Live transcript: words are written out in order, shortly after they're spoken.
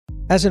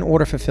As an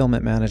order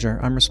fulfillment manager,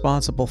 I'm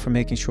responsible for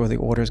making sure the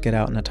orders get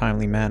out in a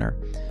timely manner.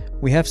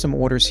 We have some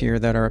orders here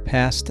that are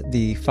past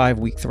the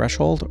 5-week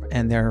threshold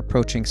and they're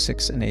approaching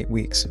 6 and 8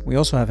 weeks. We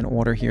also have an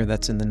order here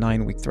that's in the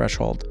 9-week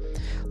threshold.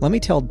 Let me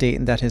tell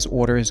Dayton that his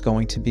order is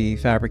going to be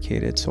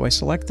fabricated. So I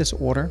select this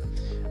order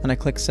and I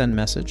click send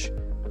message.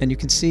 And you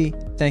can see,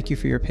 thank you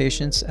for your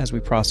patience as we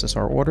process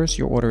our orders.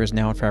 Your order is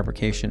now in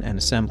fabrication and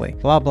assembly.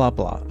 Blah, blah,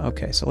 blah.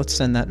 Okay, so let's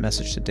send that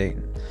message to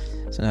Dayton.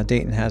 So now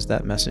Dayton has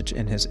that message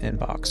in his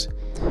inbox.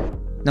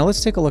 Now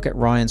let's take a look at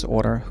Ryan's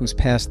order, who's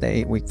past the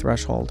 8-week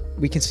threshold.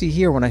 We can see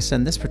here when I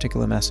send this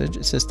particular message,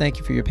 it says thank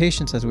you for your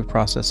patience as we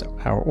process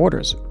our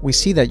orders. We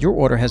see that your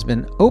order has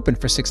been open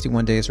for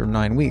 61 days or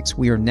 9 weeks.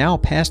 We are now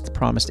past the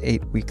promised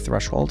 8-week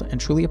threshold and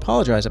truly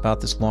apologize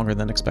about this longer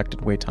than expected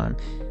wait time.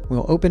 We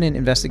will open an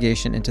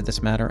investigation into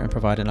this matter and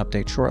provide an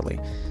update shortly.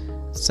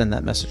 Send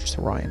that message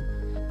to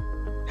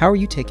Ryan. How are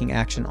you taking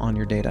action on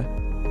your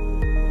data?